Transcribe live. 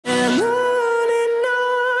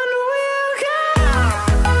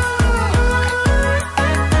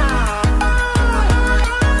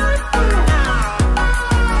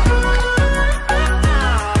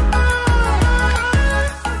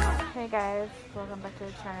welcome back to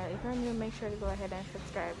the channel. If you're new, make sure to go ahead and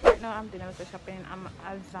subscribe. Right now I'm doing a little shopping in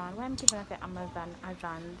Amazon. Why am I keeping on saying Amazon?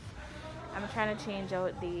 I'm trying to change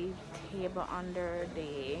out the table under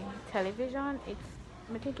the television. I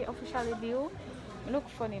think it officially due. I look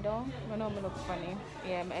funny though. I know I look funny.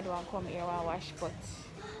 Yeah, I don't want to come here and wash, but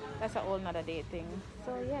that's a whole nother day thing.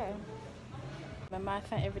 So yeah, my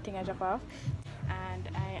mask and everything I drop off, and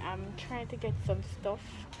I am trying to get some stuff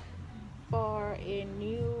for a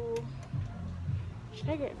new. Should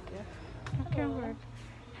I get this? Okay, work.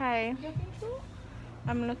 Hi.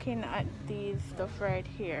 I'm looking at these stuff right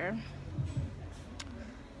here.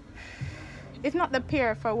 It's not the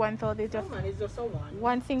pair for 1,000. It's just a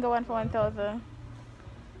one single one for 1,000.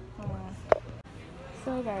 Oh.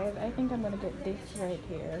 So guys, I think I'm gonna get this right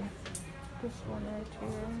here. This one right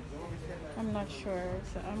here. I'm not sure,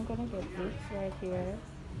 so I'm gonna get this right here.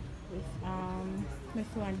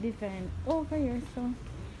 This one design over here, so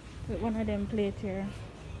with one of them plates here.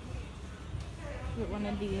 With one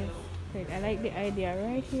of these. Wait, I like the idea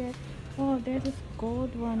right here. Oh, there's this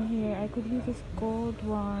gold one here. I could use this gold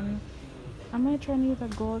one. I might try to use a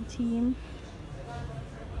gold team.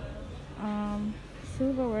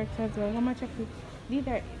 Silver works as well. How much actually? These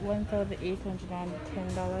are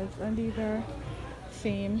 $1,810 and these are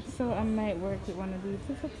same. So I might work with one of these.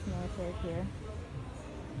 This looks nice right here.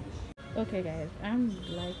 Okay guys, I'm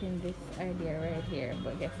liking this idea right here,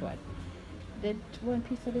 but guess what? That one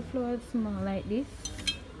piece of the floor is small like this.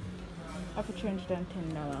 I for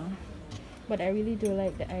 $310. But I really do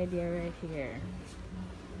like the idea right here.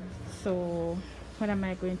 So what am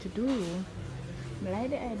I going to do? I like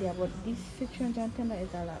the idea, but this $310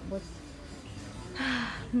 is a lot, but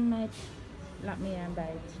might let me and buy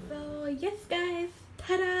it. So yes guys,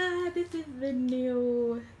 ta-da! This is the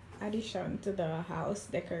new addition to the house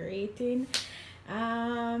decorating.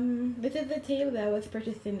 This is the table that I was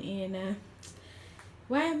purchasing in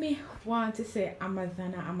why me want to say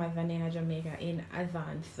Amazon or Amazon Jamaica in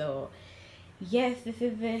Azan. So yes, this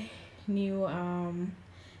is the new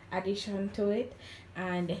addition to it,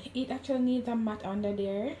 and it actually needs a mat under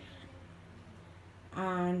there,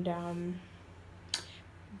 and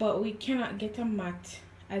but we cannot get a mat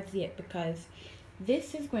as yet because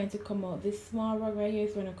this is going to come out. This small rug right here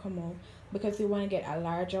is going to come out because we want to get a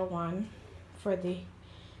larger one for the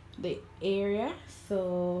area.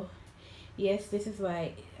 So yes, this is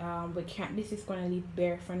why we can't. This is going to leave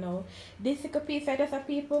bare for now. This little piece I just have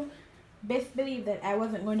people best believe that I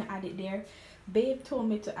wasn't going to add it there. Babe told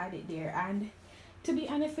me to add it there, and to be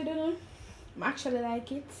honest with you, I actually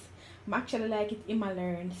like it. I actually like it in my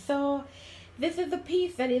learn. So this is the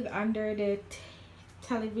piece that is under the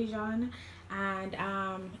television, and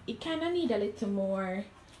it kind of need a little more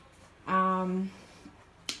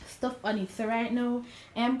stuff on it. So right now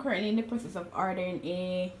I am currently in the process of ordering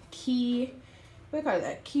a key, we call it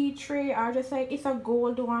a key tray, or just like it's a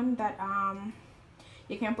gold one that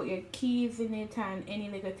you can put your keys in it and any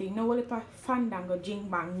little thing. No little fandango, jing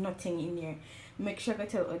bang, nothing in there. Make sure I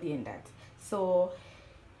tell Odin that. So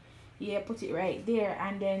yeah, put it right there,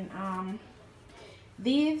 and then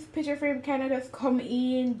these picture frame kind of just come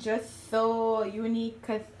in just so unique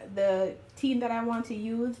because the theme that I want to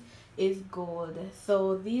use is gold.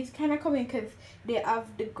 So these kind of come in because they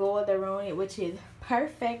have the gold around it, which is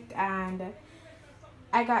perfect. And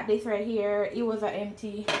I got this right here. It was an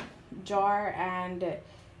empty jar, and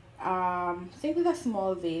I think it's a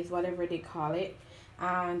small vase, whatever they call it,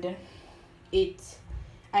 and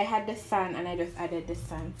I had the sun and I just added the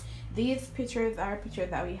sun. These pictures are pictures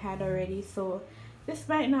that we had already, so this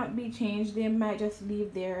might not be changed. They might just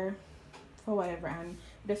leave there for whatever, and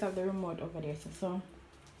just have the remote over there. So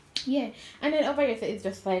yeah, and then over here, so it's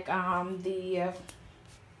just like our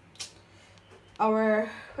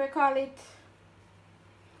we call it,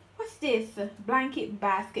 what's this, blanket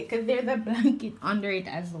basket, because there's a blanket under it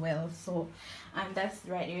as well. So and that's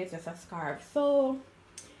right there, it's just a scarf. So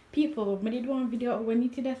people, I did one video when you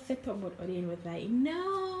did a setup, but Odin was like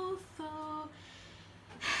no. So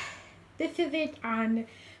this is it, and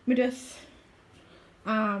me just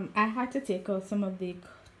I had to take out some of the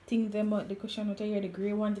things about the cushion out here, the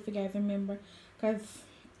gray ones, if you guys remember, because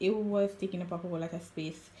it was taking up a whole lot of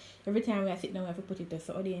space. Every time I sit down I have to put it there,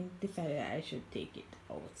 so Odin decided that I should take it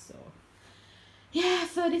out. So yeah,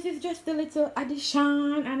 so this is just a little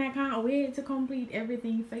addition, and I can't wait to complete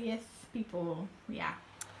everything. So yes people, yeah.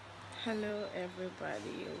 Hello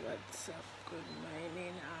everybody, what's up, good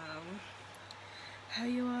morning, how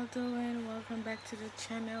you all doing? Welcome back to the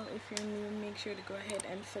channel. If you're new, make sure to go ahead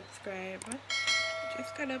and subscribe.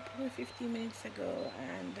 Just got up 15 minutes ago,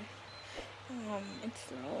 and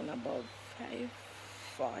it's around about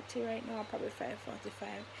 5:40 right now, probably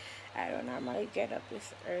 5:45. I don't normally get up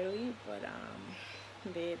this early, but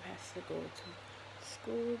babe has to go to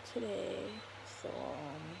school today, so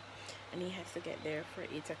and he has to get there for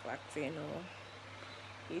 8 o'clock, so you know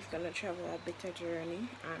he's gonna travel a bit of journey,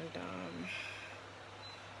 and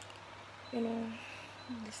you know,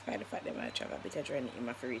 despite the fact that I travel a bit of journey, he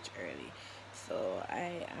must reach early. So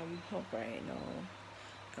I am hope right now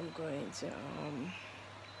I'm going to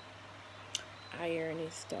iron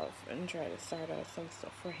his stuff and try to sort out some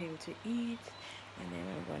stuff for him to eat, and then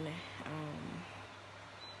I'm gonna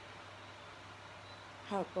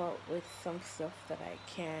help out with some stuff that I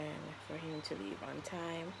can for him to leave on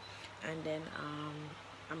time, and then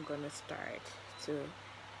I'm gonna start to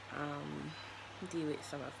deal with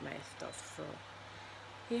some of my stuff. So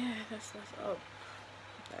yeah, that's what's up.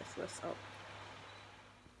 That's what's up.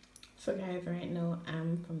 So guys, right now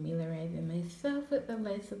I'm familiarizing myself with the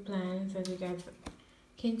lesson plans. As you guys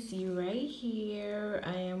can see right here,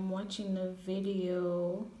 I am watching a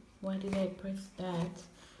video. Why did I press that?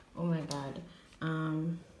 Oh my god.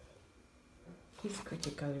 He's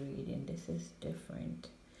critical reading. This is different.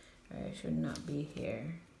 I should not be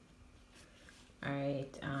here.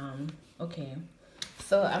 Alright, okay.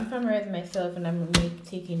 So I'm familiarizing myself, and I'm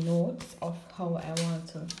taking notes of how I want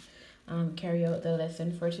to carry out the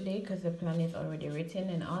lesson for today, because the plan is already written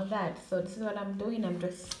and all that. So this is what I'm doing. I'm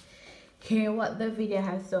just hearing what the video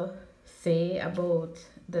has to say about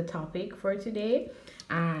the topic for today,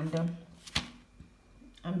 and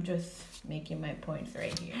I'm just making my points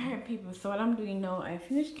right here. Alright people, so what I'm doing now, I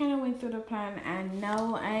finished kind of went through the plan, and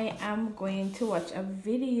now I am going to watch a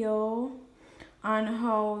video on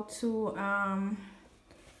how to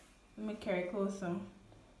let me carry closer,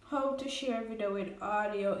 how to share video with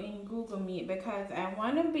audio in Google Meet, because I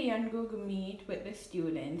want to be on Google Meet with the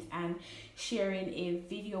students and sharing a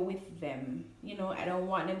video with them. You know, I don't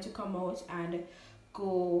want them to come out and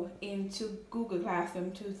go into Google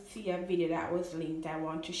Classroom to see a video that was linked. I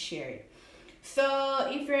want to share it. So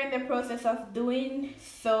if you're in the process of doing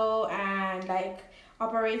so and like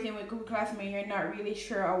operating with Google Classroom and you're not really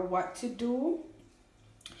sure of what to do,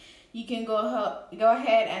 you can go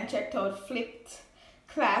ahead and check out Flipped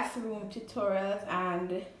Classroom tutorials,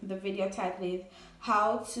 and the video title is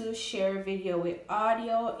how to share video with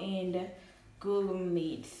audio in Google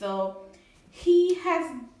Meet. So he has,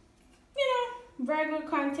 you know, very good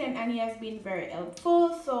content, and he has been very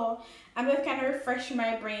helpful. So I'm just kind of refreshing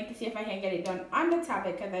my brain to see if I can get it done on the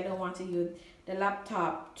tablet, because I don't want to use the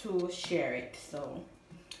laptop to share it. So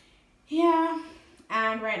yeah,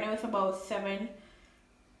 and right now it's about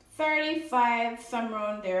 7:35, some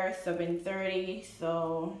around there, 7:30.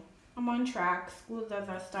 So I'm on track. School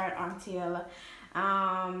doesn't start until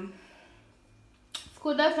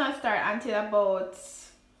about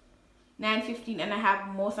 9:15, and I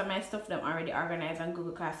have most of my stuff them already organized on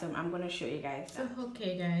Google Classroom. I'm gonna show you guys that. So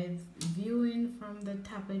okay guys, viewing from the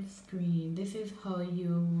tablet screen, this is how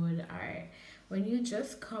you would when you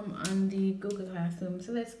just come on the Google Classroom.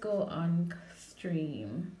 So let's go on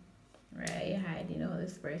stream. Right, hiding all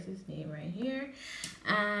this person's name right here,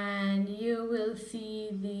 and you will see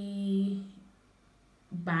the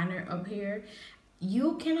banner up here.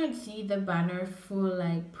 You cannot see the banner full,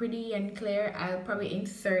 like pretty and clear. I'll probably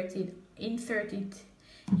insert it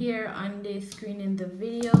here on the screen in the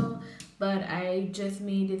video, but I just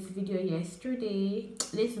made this video yesterday,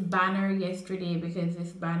 this banner yesterday, because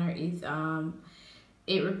this banner is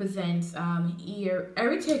it represents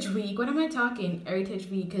Heritage Week. What am I talking? Heritage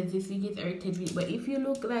Week, because this week is Heritage Week. But if you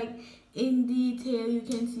look like in detail, you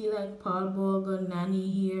can see like Paul Bogle, Nanny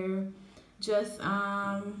here, just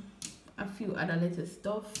a few other little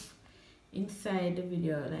stuff inside the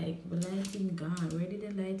video. Like the lighting gone. Where did the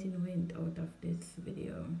lighting went out of this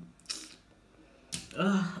video?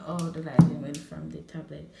 Oh, the lighting went from the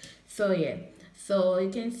tablet. So yeah, so you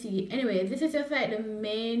can see, anyway, this is just like the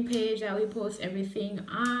main page that we post everything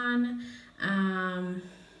on.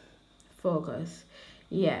 Focus.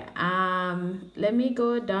 Yeah, let me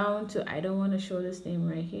go down to, I don't want to show this name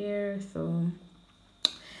right here, so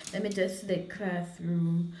let me just select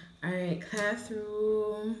classroom. All right,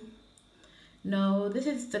 classroom. No, this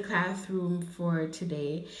is the classroom for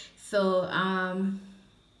today. So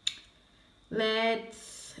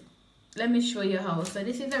let me show you how. So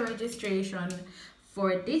this is a registration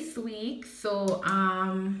for this week. So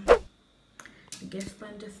the guest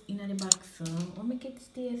plan just in the back, so I'll make it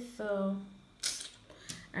stay. So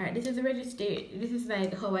all right, this is the registration. This is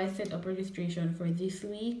like how I set up registration for this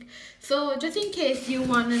week. So just in case you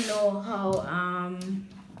want to know how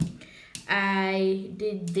I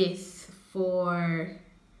did this for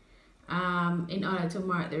in order to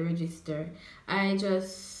mark the register. I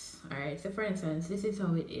just, alright, so for instance, this is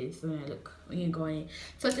how it is when you go in.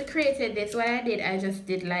 So to create this, what I did, I just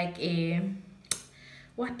did like a,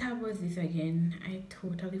 what tab was this again? I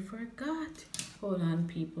totally forgot. Hold on,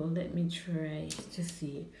 people, let me try to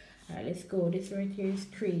see. Alright, let's go. This right here is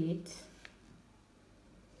create.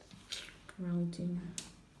 Wrong thing.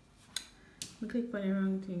 I click on the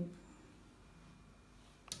wrong thing.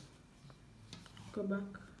 Go back.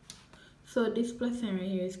 So this plus sign right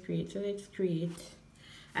here is create. So let's create.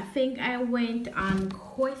 I think I went on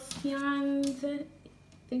questions. I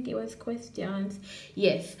think it was questions.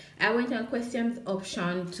 Yes, I went on questions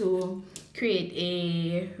option to create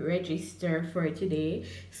a register for today.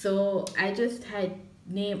 So I just had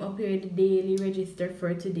name up here the daily register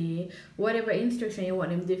for today. Whatever instruction you want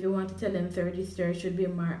them to do, if you want to tell them the register should be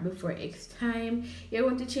marked before X time, you're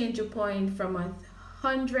going to change your point from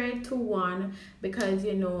 100 to 1 because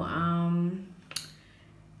you know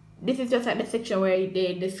this is just at the section where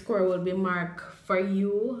the score will be marked for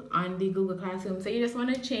you on the Google Classroom. So you just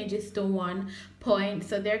want to change this to 1 point.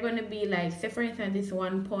 So they're going to be like, say for instance, it's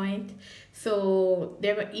 1 point. So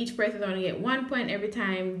each person is going to get 1 point every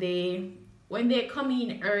time when they come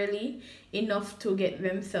in early enough to get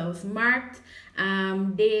themselves marked.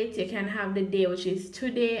 Date, you can have the day, which is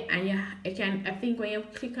today, and you can, I think when you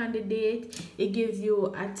click on the date, it gives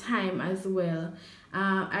you a time as well.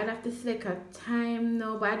 I'd have to select a time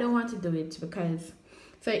now, but I don't want to do it because,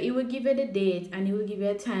 so it will give you the date and it will give you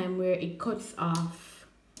a time where it cuts off,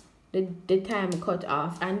 the time cut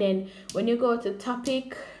off. And then when you go to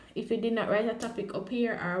topic, if you did not write a topic up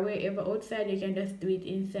here or wherever outside, you can just do it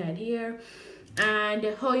inside here. And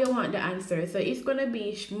how you want the answer. So it's going to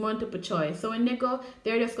be multiple choice. So when they go,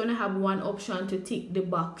 they're just going to have one option to tick the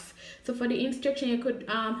box. So for the instruction, you could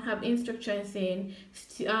have instructions saying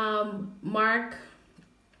mark,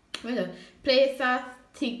 place a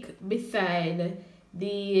tick beside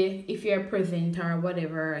the, if you're present or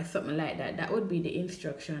whatever, or something like that. That would be the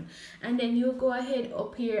instruction. And then you go ahead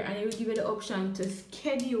up here and it will give you the option to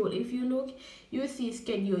schedule. If you look, you see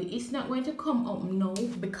schedule. It's not going to come up now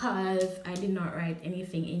because I did not write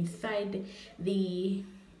anything inside the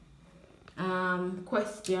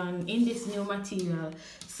question in this new material.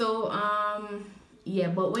 So yeah,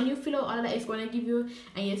 but when you fill out all that, it's going to give you,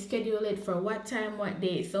 and you schedule it for what time, what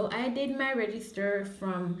day. So I did my register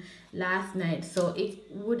from last night, so it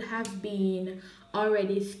would have been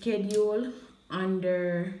already scheduled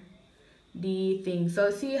under the thing.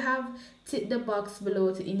 So see, you have tick the box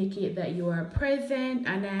below to indicate that you are present,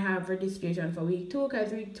 and I have registration for week 2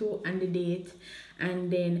 because week 2 and the date.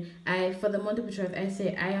 And then for the multiple choice, I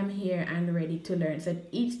say I am here and ready to learn. So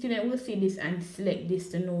each student will see this and select this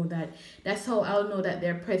to know that. That's how I'll know that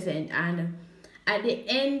they're present. And at the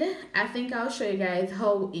end, I think I'll show you guys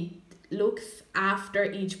how it looks after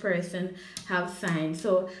each person have signed.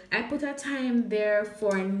 So I put a time there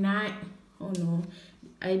for 9. Oh no,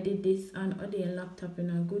 I did this on a laptop,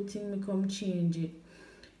 and a good thing me come change it.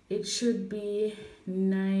 It should be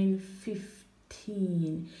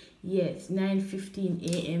 9:15. Yes, 9:15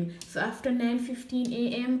 a.m. So after 9:15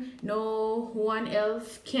 a.m., no one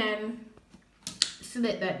else can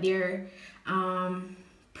select that they're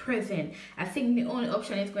present. I think the only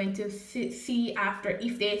option is going to see after,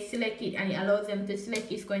 if they select it and it allows them to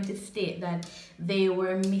select, it's going to state that they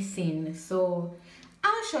were missing. So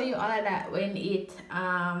I'll show you all of that when it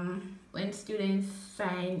when students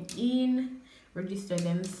sign in, register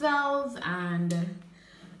themselves, and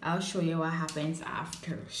I'll show you what happens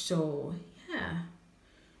after. So yeah,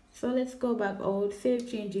 so let's go back out. Save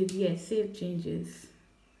changes. Yes, save changes.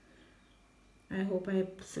 I hope I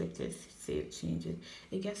selected save changes.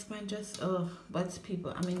 It gets mine just but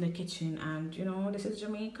people, I'm in the kitchen, and you know, this is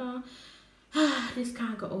Jamaica. This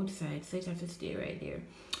can't go outside, so it has to stay right there.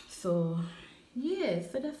 So yeah,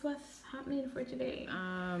 so that's what's happening for today.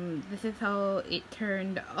 This is how it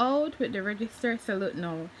turned out with the register. So look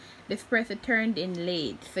now, this person turned in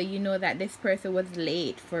late, so you know that this person was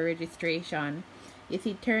late for registration. You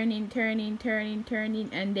see turning,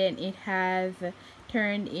 and then it has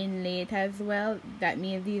turned in late as well. That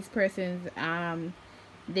means these persons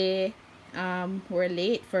they were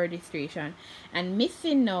late for registration. And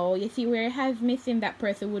missing now, you see where it has missing, that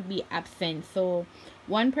person would be absent. So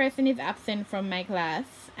one person is absent from my class,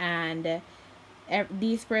 and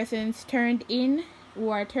these persons turned in, who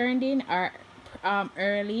are turned in, are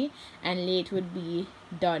early, and late would be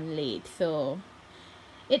done late. So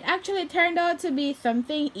it actually turned out to be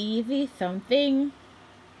something easy, something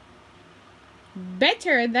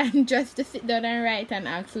better than just to sit down and write and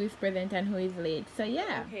ask who is present and who is late. So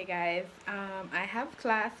yeah. Okay guys, I have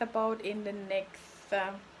class about in the next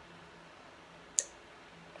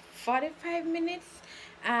 45 minutes.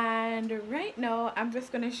 And right now I'm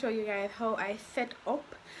just gonna show you guys how I set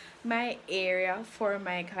up my area for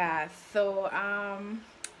my class. So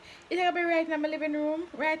it's gonna be right in my living room,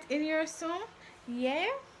 right in here soon. Yeah.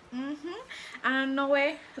 And no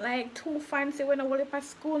way like too fancy when I work at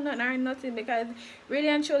school, nothing or nothing, because really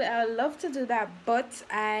and truly I would love to do that, but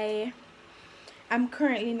I'm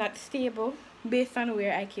currently not stable based on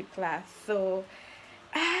where I keep class. So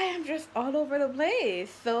I am just all over the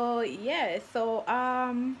place. So yeah, so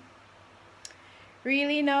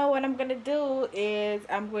really now what I'm gonna do is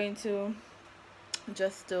I'm going to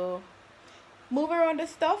just do move around the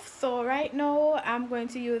stuff. So right now I'm going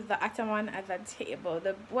to use the ottoman as a table.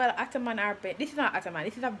 Ottoman or bench. This is not ottoman,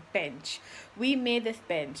 this is a bench. We made this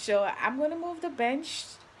bench, so I'm going to move the bench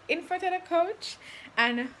in front of the couch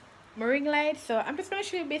and my ring light. So I'm just going to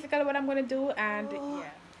show you basically what I'm going to do. And yeah,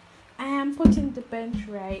 I am putting the bench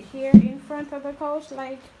right here in front of the couch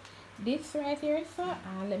like this right here. So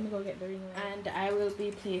let me go get the ring light, and I will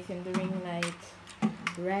be placing the ring light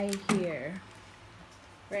right here.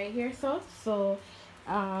 So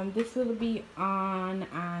this will be on,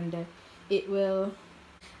 and it will,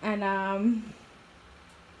 and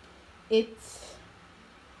it's,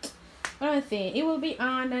 what am I saying, it will be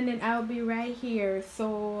on, and then I'll be right here.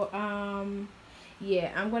 So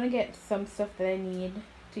yeah, I'm gonna get some stuff that I need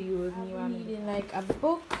to use. I'm needing like a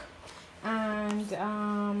book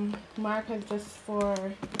and markers just for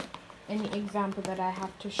any example that I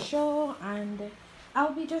have to show, and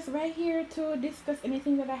I'll be just right here to discuss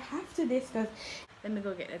anything that I have to discuss. Let me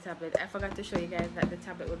go get the tablet. I forgot to show you guys that the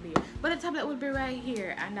tablet would be, but the tablet would be right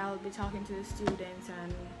here, and I'll be talking to the students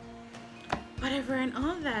and whatever and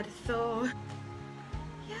all that. So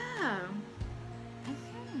yeah.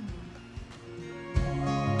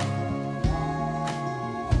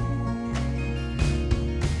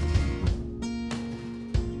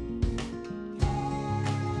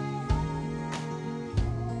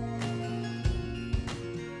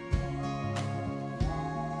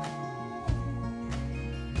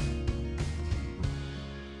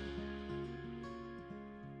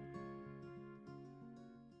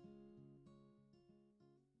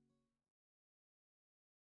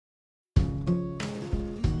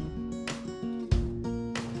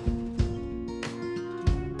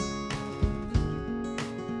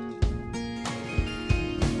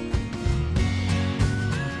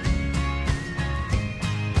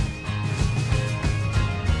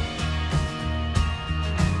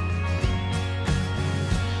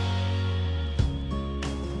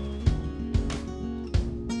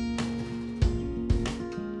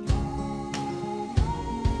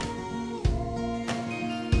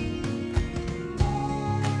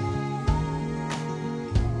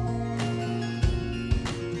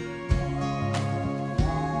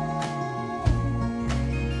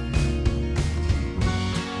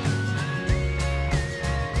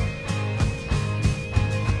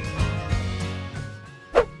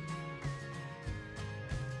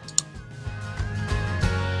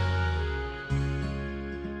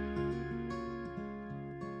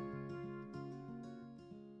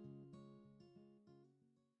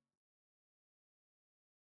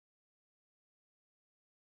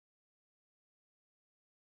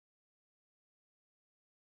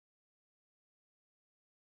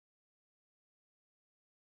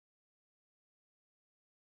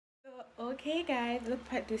 Okay guys, look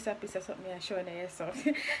at this piece of something I'm showing you. So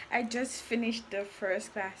I just finished the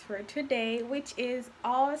first class for today, which is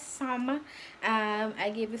awesome.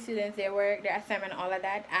 I gave the students their work, their assignment, all of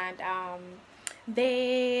that, and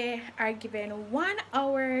they are given 1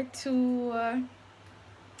 hour to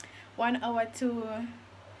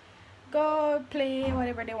go play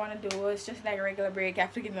whatever they want to do. It's just like a regular break. You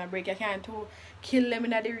have to give them a break. You can't to kill them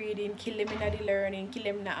in the reading, kill them in the learning, kill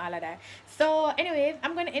them in all of that. So anyways,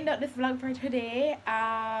 I'm gonna end up this vlog for today.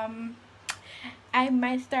 I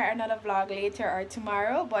might start another vlog later or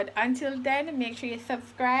tomorrow, but until then, make sure you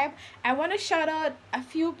subscribe. I want to shout out a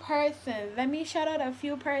few persons. Let me shout out a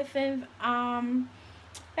few persons.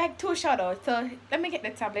 Like 2 shout outs. So let me get the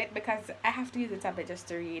tablet, because I have to use the tablet just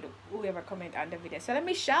to read whoever comment on the video. So let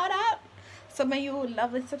me shout out some of you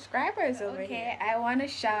lovely subscribers over here. I want to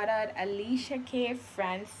shout out Alicia K,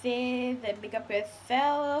 Francis, big up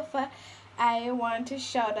yourself. I want to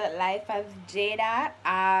shout out Life as Jada.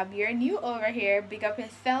 You're new over here, big up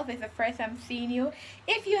yourself. It's the first I'm seeing you.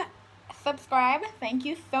 If you subscribe, thank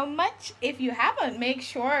you so much. If you haven't, make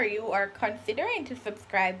sure you are considering to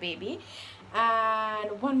subscribe, baby.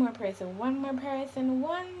 And one more person.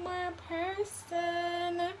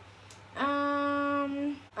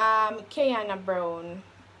 Kayana Brown.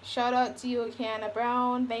 Shout out to you, Kiana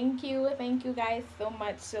Brown. Thank you guys so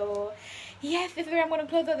much. So yes, this is where I'm going to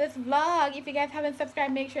close out this vlog. If you guys haven't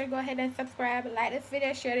subscribed, make sure to go ahead and subscribe, like this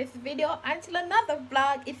video, share this video. Until another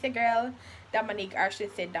vlog, it's your girl Dominique, or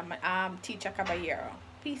should say Teacher Caballero.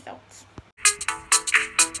 Peace out.